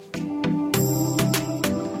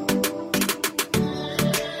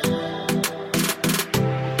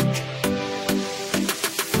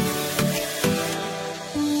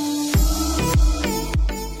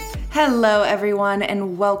Hello, everyone,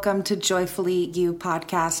 and welcome to Joyfully You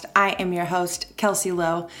podcast. I am your host, Kelsey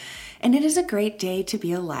Lowe, and it is a great day to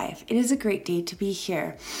be alive. It is a great day to be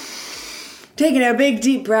here. Taking a big,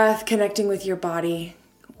 deep breath, connecting with your body.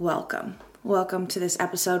 Welcome. Welcome to this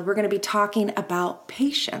episode. We're going to be talking about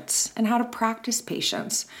patience and how to practice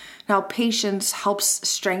patience. Now, patience helps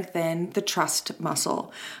strengthen the trust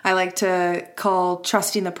muscle. I like to call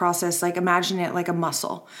trusting the process, imagine it like a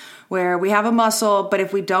muscle, where we have a muscle, but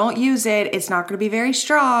if we don't use it, it's not going to be very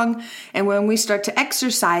strong. And when we start to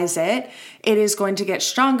exercise it, it is going to get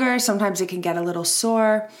stronger. Sometimes it can get a little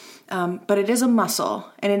sore, but it is a muscle,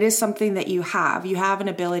 and it is something that you have. You have an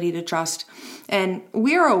ability to trust, and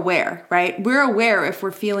we're aware, right? We're aware if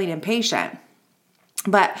we're feeling impatient.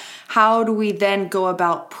 But how do we then go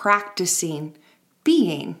about practicing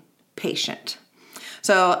being patient?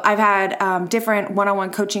 So I've had different one-on-one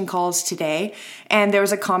coaching calls today, and there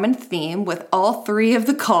was a common theme with all three of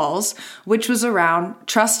the calls, which was around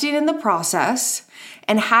trusting in the process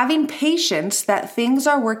and having patience that things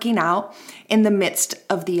are working out in the midst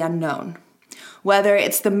of the unknown. Whether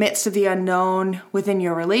it's the midst of the unknown within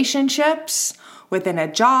your relationships, within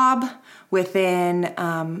a job, within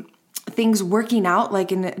things working out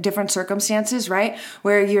like in different circumstances, right?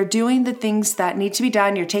 Where you're doing the things that need to be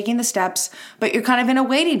done, you're taking the steps, but you're kind of in a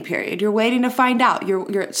waiting period. You're waiting to find out.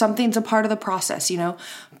 You're something's a part of the process,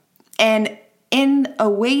 And in a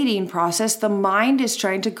waiting process, the mind is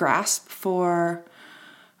trying to grasp for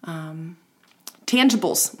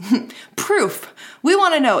tangibles, proof. We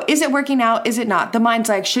want to know, is it working out? Is it not? The mind's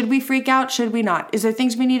like, should we freak out? Should we not? Is there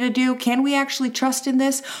things we need to do? Can we actually trust in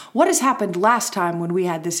this? What has happened last time when we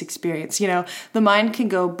had this experience? The mind can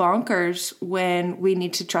go bonkers when we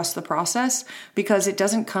need to trust the process because it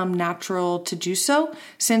doesn't come natural to do so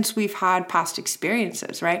since we've had past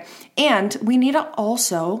experiences, right? And we need to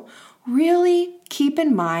also really keep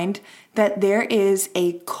in mind that there is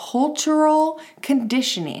a cultural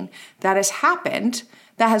conditioning that has happened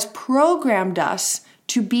that has programmed us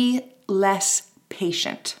to be less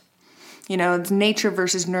patient. It's nature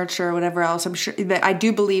versus nurture or whatever else. I'm sure that I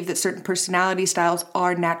do believe that certain personality styles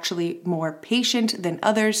are naturally more patient than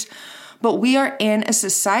others. But we are in a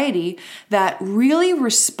society that really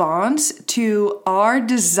responds to our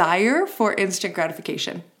desire for instant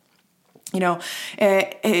gratification.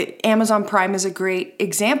 Amazon Prime is a great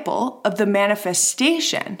example of the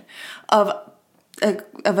manifestation of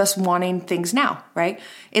us wanting things now, right?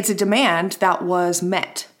 It's a demand that was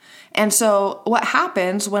met. And so what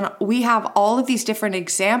happens when we have all of these different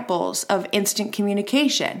examples of instant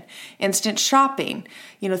communication, instant shopping,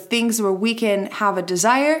 things where we can have a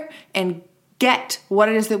desire and get what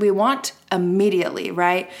it is that we want immediately,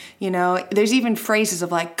 right? There's even phrases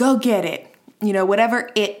of go get it.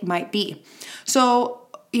 Whatever it might be. So,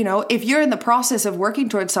 if you're in the process of working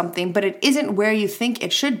towards something, but it isn't where you think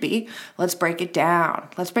it should be, let's break it down.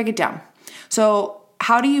 So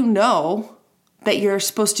how do you know that you're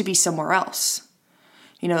supposed to be somewhere else?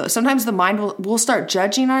 Sometimes the mind will start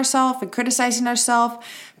judging ourselves and criticizing ourselves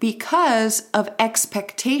because of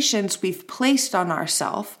expectations we've placed on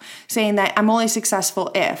ourselves, saying that I'm only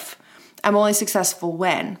successful if, I'm only successful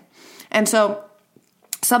when. And so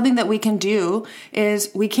something that we can do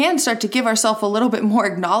is we can start to give ourselves a little bit more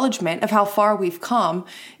acknowledgement of how far we've come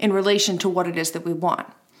in relation to what it is that we want.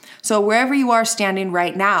 So wherever you are standing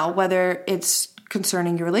right now, whether it's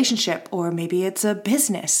concerning your relationship, or maybe it's a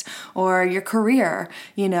business or your career,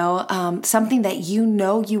 something that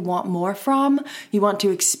you want more from, you want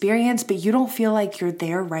to experience, but you don't feel like you're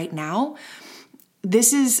there right now.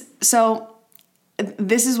 This is how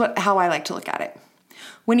I like to look at it.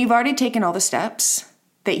 When you've already taken all the steps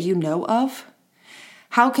that you know of,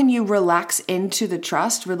 how can you relax into the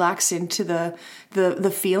trust, relax into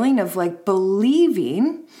the feeling of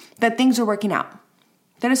believing that things are working out,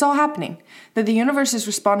 that it's all happening, that the universe is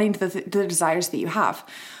responding to the desires that you have.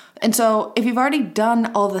 And so if you've already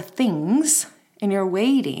done all the things and you're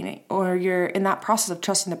waiting, or you're in that process of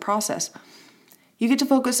trusting the process, you get to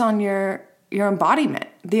focus on your embodiment,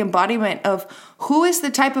 the embodiment of who is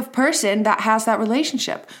the type of person that has that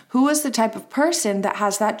relationship, who is the type of person that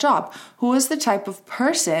has that job, who is the type of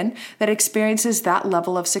person that experiences that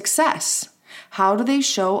level of success. How do they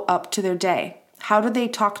show up to their day? How do they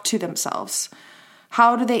talk to themselves?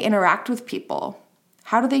 How do they interact with people?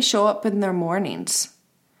 How do they show up in their mornings?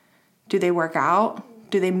 Do they work out?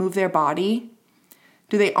 Do they move their body?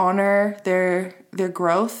 Do they honor their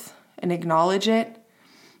growth and acknowledge it?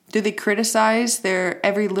 Do they criticize their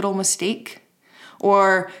every little mistake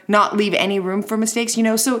or not leave any room for mistakes?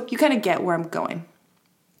 So you kind of get where I'm going.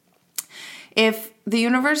 If the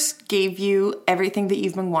universe gave you everything that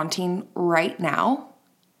you've been wanting right now,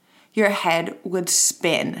 your head would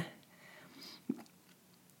spin.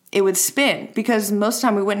 It would spin because most of the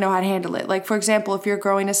time we wouldn't know how to handle it. Like, for example, if you're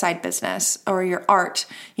growing a side business or your art,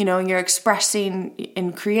 and you're expressing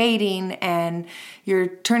and creating and you're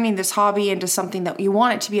turning this hobby into something that you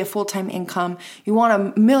want it to be a full-time income, you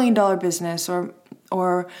want $1 million business,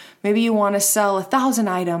 or maybe you want to sell 1,000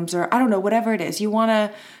 items, or I don't know, whatever it is. You want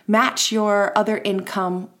to match your other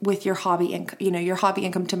income with your hobby income, your hobby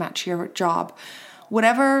income to match your job.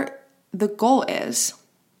 Whatever the goal is,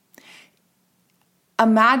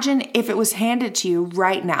 imagine if it was handed to you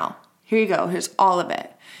right now. Here you go. Here's all of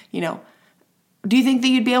it. Do you think that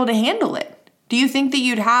you'd be able to handle it? Do you think that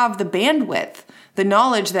you'd have the bandwidth, the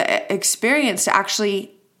knowledge, the experience to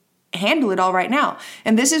actually handle it all right now?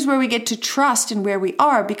 And this is where we get to trust in where we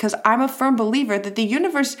are, because I'm a firm believer that the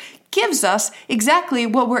universe gives us exactly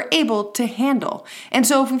what we're able to handle. And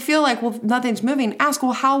so if we feel like, well, nothing's moving, ask,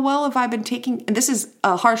 well, how well have I been taking? And this is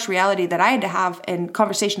a harsh reality that I had to have, and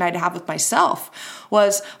conversation I had to have with myself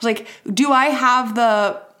was like, do I have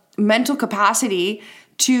the mental capacity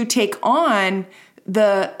to take on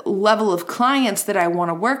the level of clients that I want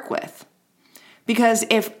to work with? Because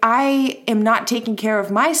if I am not taking care of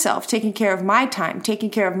myself, taking care of my time, taking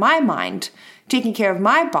care of my mind, taking care of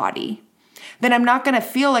my body, then I'm not going to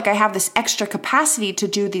feel like I have this extra capacity to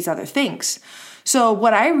do these other things. So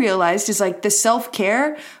what I realized is like the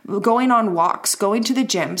self-care, going on walks, going to the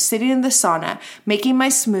gym, sitting in the sauna, making my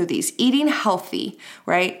smoothies, eating healthy,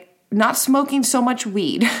 right? Not smoking so much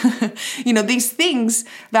weed, these things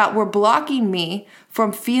that were blocking me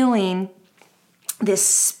from feeling this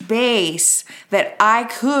space that I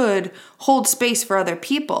could hold space for other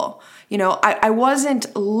people. I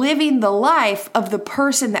wasn't living the life of the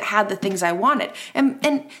person that had the things I wanted.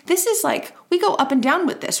 And this is like, we go up and down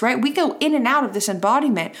with this, right? We go in and out of this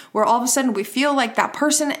embodiment where all of a sudden we feel like that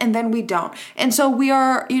person and then we don't. And so we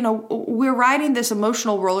are, we're riding this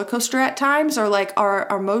emotional roller coaster at times, or like our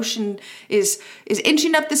emotion is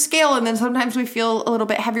inching up the scale. And then sometimes we feel a little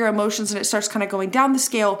bit heavier emotions and it starts kind of going down the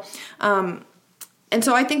scale. And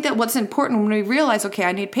so I think that what's important when we realize, okay,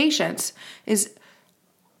 I need patience, is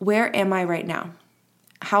where am I right now?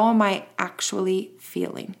 How am I actually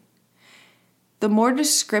feeling? The more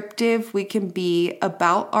descriptive we can be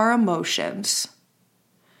about our emotions,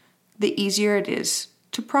 the easier it is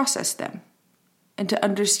to process them and to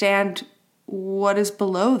understand what is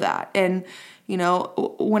below that. And,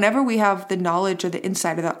 whenever we have the knowledge or the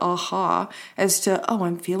insight or the aha as to, oh,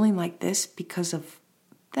 I'm feeling like this because of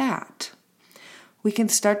that, we can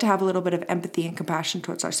start to have a little bit of empathy and compassion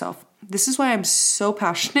towards ourselves. This is why I'm so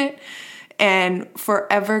passionate and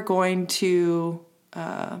forever going to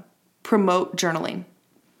promote journaling.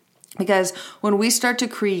 Because when we start to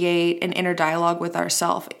create an inner dialogue with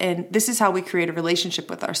ourselves, and this is how we create a relationship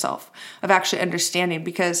with ourselves, of actually understanding,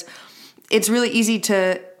 because it's really easy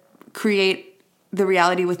to create the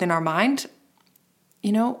reality within our mind,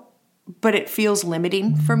 but it feels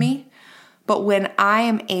limiting for me. But when I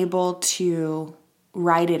am able to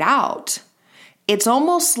write it out, it's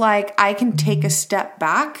almost like I can take a step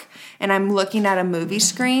back and I'm looking at a movie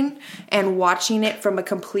screen and watching it from a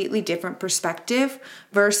completely different perspective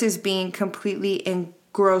versus being completely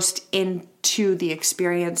engrossed into the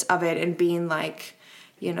experience of it and being like,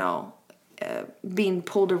 being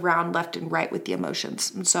pulled around left and right with the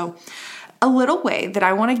emotions. And so a little way that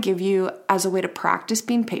I want to give you as a way to practice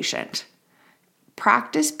being patient.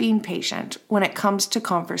 Practice being patient when it comes to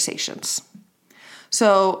conversations.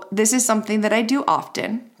 So this is something that I do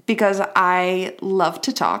often because I love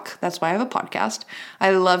to talk. That's why I have a podcast.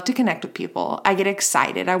 I love to connect with people. I get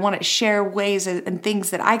excited. I want to share ways and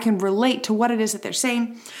things that I can relate to what it is that they're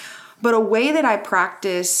saying. But a way that I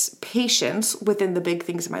practice patience within the big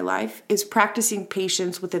things in my life is practicing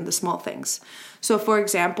patience within the small things. So for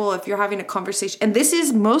example, if you're having a conversation, and this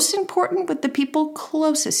is most important with the people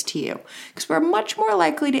closest to you, because we're much more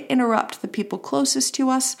likely to interrupt the people closest to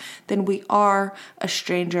us than we are a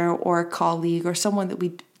stranger or a colleague or someone that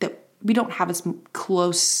we don't have as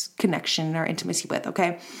close connection or intimacy with,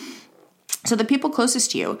 okay? So the people closest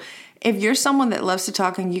to you, if you're someone that loves to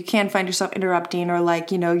talk and you can find yourself interrupting or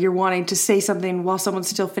you're wanting to say something while someone's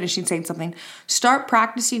still finishing saying something, start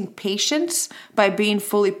practicing patience by being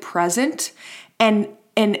fully present and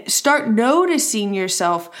start noticing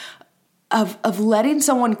yourself of letting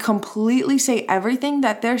someone completely say everything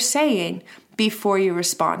that they're saying before you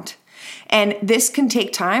respond. And this can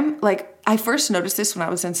take time. Like I first noticed this when I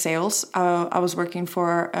was in sales. I was working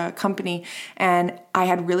for a company and I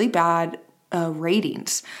had really bad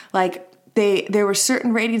ratings. Like there were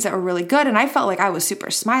certain ratings that were really good, and I felt like I was super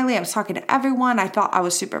smiley. I was talking to everyone. I thought I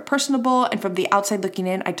was super personable, and from the outside looking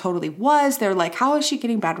in, I totally was. They're like, how is she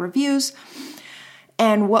getting bad reviews?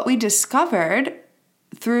 And what we discovered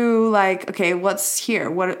through like, okay, what's here?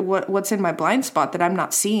 What's in my blind spot that I'm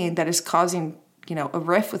not seeing that is causing, a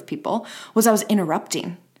rift with people, was I was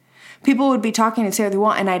interrupting. People would be talking and say what they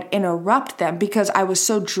want, and I'd interrupt them because I was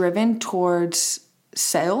so driven towards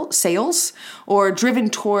sales or driven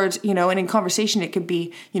towards, and in conversation, it could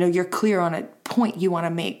be, you're clear on a point you want to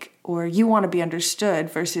make or you want to be understood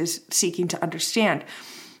versus seeking to understand.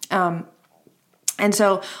 And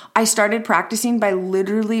so I started practicing by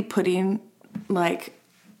literally putting like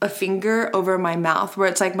a finger over my mouth where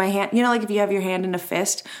it's like my hand, like if you have your hand in a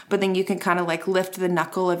fist, but then you can kind of like lift the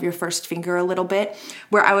knuckle of your first finger a little bit,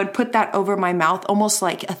 where I would put that over my mouth, almost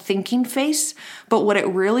like a thinking face. But what it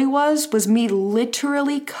really was me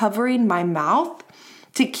literally covering my mouth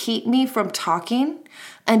to keep me from talking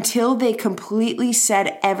until they completely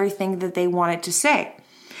said everything that they wanted to say.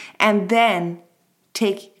 And then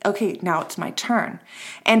okay, now it's my turn.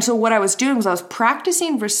 And so what I was doing was I was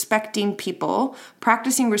practicing respecting people,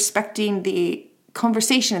 practicing respecting the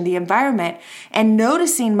conversation and the environment, and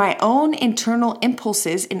noticing my own internal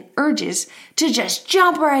impulses and urges to just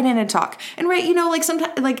jump right in and talk. And like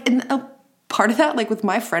sometimes, like in a part of that, like with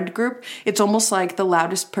my friend group, it's almost like the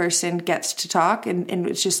loudest person gets to talk, and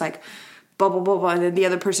it's just like blah, blah, blah, blah, and then the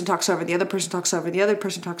other person talks over, the other person talks over, the other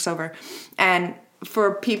person talks over. And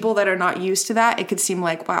for people that are not used to that, it could seem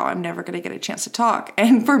like, wow, I'm never going to get a chance to talk.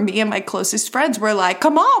 And for me and my closest friends, we're like,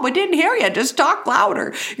 come on, we didn't hear you. Just talk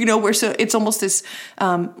louder. It's almost this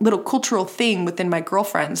little cultural thing within my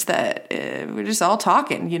girlfriends that we're just all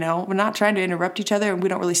talking, we're not trying to interrupt each other, and we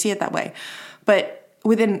don't really see it that way. But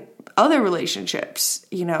within other relationships,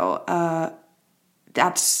 it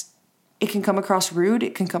can come across rude.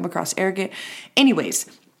 It can come across arrogant. Anyways,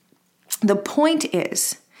 the point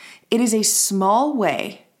is, it is a small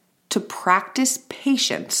way to practice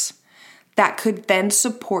patience that could then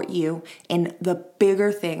support you in the bigger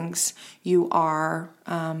things you are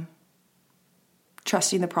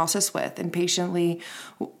trusting the process with, and patiently,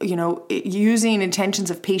 using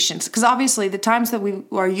intentions of patience. Because obviously the times that we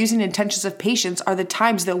are using intentions of patience are the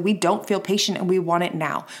times that we don't feel patient and we want it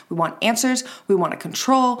now. We want answers. We want to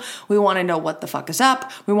control. We want to know what the fuck is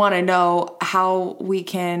up. We want to know how we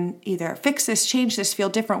can either fix this, change this, feel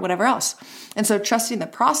different, whatever else. And so trusting the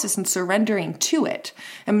process and surrendering to it.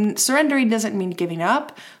 And surrendering doesn't mean giving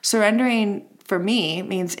up. Surrendering for me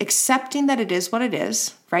means accepting that it is what it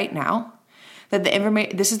is right now. That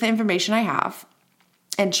this is the information I have,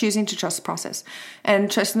 and choosing to trust the process. And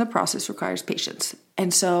trusting the process requires patience.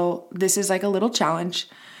 And so this is like a little challenge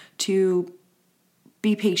to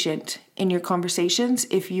be patient in your conversations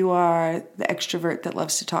if you are the extrovert that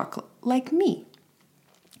loves to talk like me.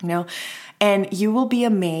 And you will be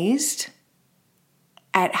amazed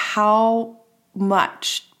at how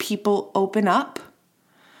much people open up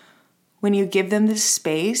when you give them the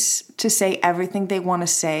space to say everything they want to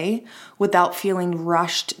say without feeling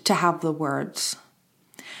rushed to have the words.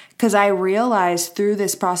 Because I realized through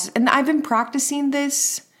this process, and I've been practicing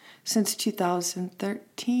this since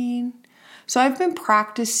 2013. So I've been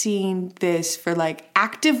practicing this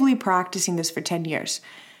actively practicing this for 10 years.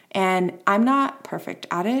 And I'm not perfect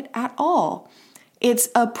at it at all. It's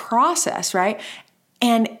a process, right?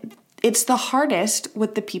 And it's the hardest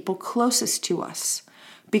with the people closest to us,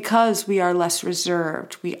 because we are less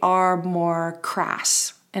reserved. We are more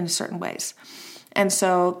crass in certain ways. And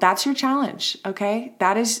so that's your challenge, okay?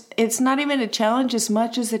 It's not even a challenge as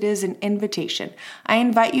much as it is an invitation. I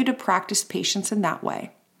invite you to practice patience in that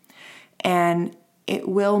way. And it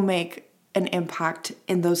will make an impact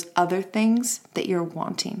in those other things that you're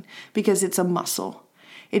wanting, because it's a muscle.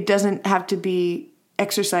 It doesn't have to be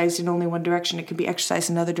exercised in only one direction. It can be exercised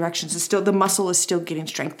in other directions. The muscle is still getting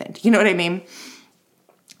strengthened. You know what I mean?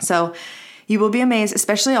 So you will be amazed,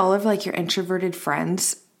 especially all of your introverted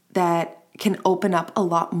friends that can open up a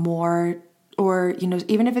lot more, or,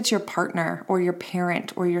 even if it's your partner or your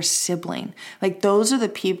parent or your sibling, those are the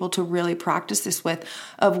people to really practice this with,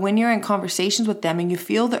 of when you're in conversations with them and you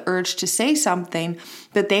feel the urge to say something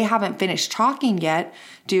that they haven't finished talking yet,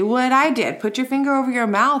 do what I did. Put your finger over your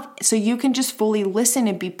mouth so you can just fully listen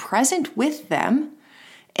and be present with them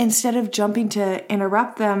instead of jumping to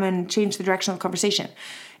interrupt them and change the direction of the conversation.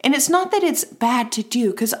 And it's not that it's bad to do,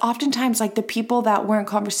 because oftentimes the people that we're in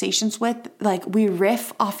conversations with, we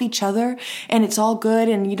riff off each other and it's all good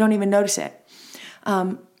and you don't even notice it.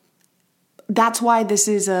 that's why this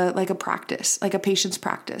is like a practice, like a patience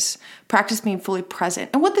practice being fully present.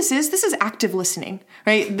 And what this is active listening,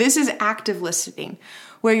 right? This is active listening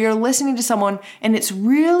where you're listening to someone, and it's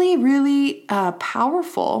really, really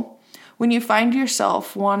powerful when you find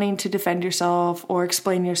yourself wanting to defend yourself or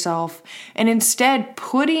explain yourself, and instead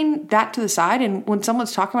putting that to the side. And when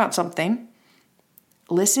someone's talking about something,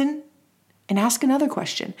 listen and ask another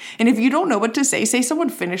question. And if you don't know what to say someone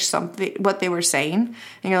finished something, what they were saying,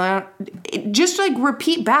 and you're like, just like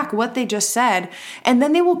repeat back what they just said, and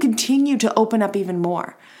then they will continue to open up even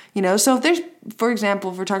more. So if there's, for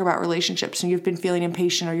example, if we're talking about relationships and you've been feeling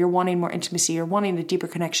impatient, or you're wanting more intimacy, or wanting a deeper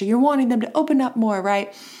connection, you're wanting them to open up more,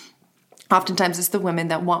 right? Oftentimes it's the women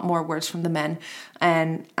that want more words from the men.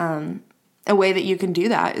 And a way that you can do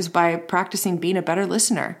that is by practicing being a better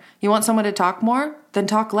listener. You want someone to talk more? Then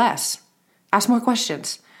talk less. Ask more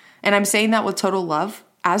questions. And I'm saying that with total love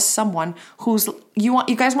as someone who's,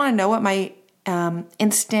 you guys want to know what my AOL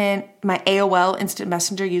instant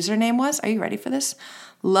messenger username was? Are you ready for this?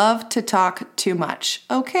 Love to talk too much.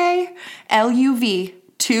 Okay. LUV,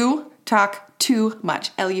 to talk too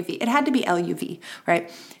much. LUV. It had to be LUV,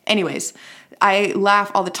 right? Anyways, I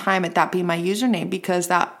laugh all the time at that being my username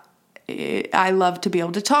because I love to be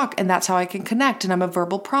able to talk, and that's how I can connect, and I'm a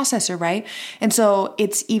verbal processor, right? And so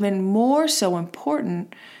it's even more so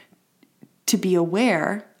important to be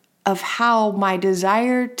aware of how my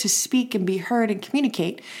desire to speak and be heard and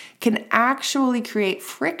communicate can actually create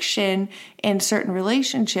friction in certain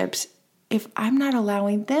relationships if I'm not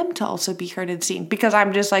allowing them to also be heard and seen, because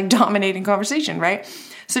I'm just like dominating conversation, right?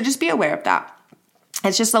 So just be aware of that.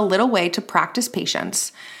 It's just a little way to practice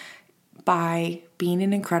patience by being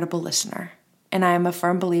an incredible listener. And I am a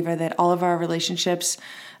firm believer that all of our relationships,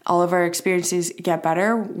 all of our experiences get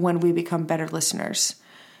better when we become better listeners.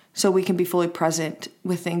 So we can be fully present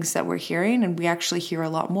with things that we're hearing, and we actually hear a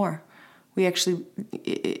lot more.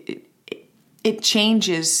 It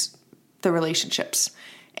changes the relationships.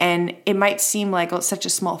 And it might seem like, it's such a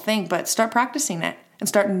small thing, but start practicing it and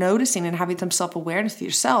start noticing and having some self-awareness with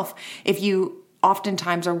yourself. If you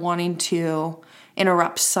oftentimes are wanting to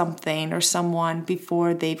interrupt something or someone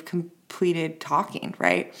before they've completed talking,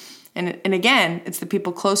 right? And again, it's the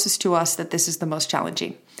people closest to us that this is the most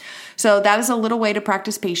challenging. So that is a little way to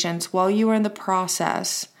practice patience while you are in the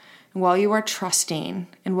process, and while you are trusting,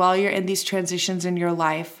 and while you're in these transitions in your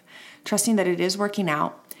life, trusting that it is working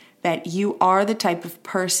out, that you are the type of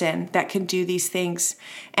person that can do these things,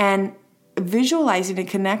 and visualizing and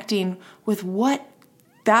connecting with who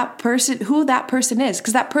that person is,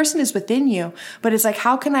 because that person is within you. But it's like,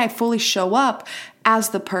 how can I fully show up as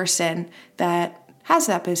the person that has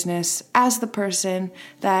that business, as the person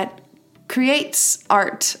that creates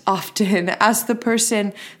art often, as the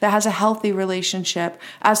person that has a healthy relationship,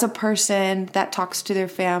 as a person that talks to their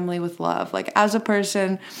family with love, like as a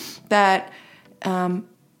person that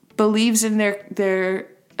believes in their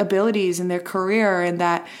abilities and their career, and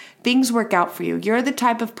that things work out for you. You're the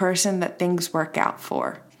type of person that things work out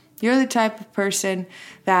for. You're the type of person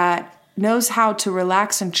that knows how to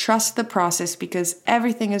relax and trust the process, because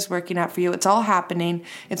everything is working out for you. It's all happening.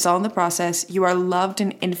 It's all in the process. You are loved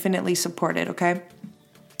and infinitely supported, okay?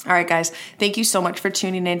 All right, guys, thank you so much for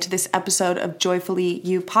tuning in to this episode of Joyfully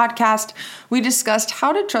You podcast. We discussed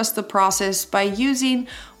how to trust the process by using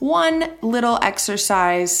one little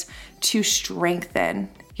exercise to strengthen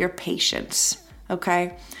your patience,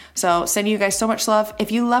 okay? So sending you guys so much love.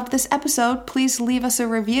 If you loved this episode, please leave us a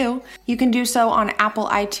review. You can do so on Apple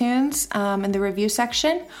iTunes in the review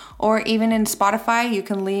section, or even in Spotify. You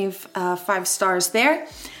can leave 5 stars there.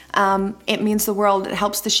 It means the world. It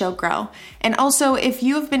helps the show grow. And also, if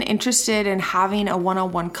you have been interested in having a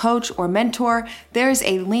one-on-one coach or mentor, there is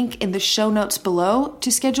a link in the show notes below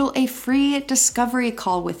to schedule a free discovery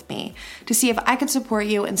call with me to see if I can support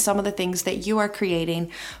you in some of the things that you are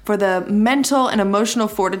creating for the mental and emotional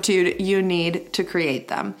fortitude you need to create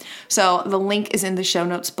them. So the link is in the show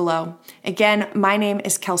notes below. Again, my name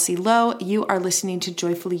is Kelsey Lowe. You are listening to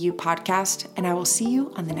Joyfully You podcast, and I will see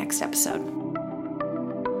you on the next episode.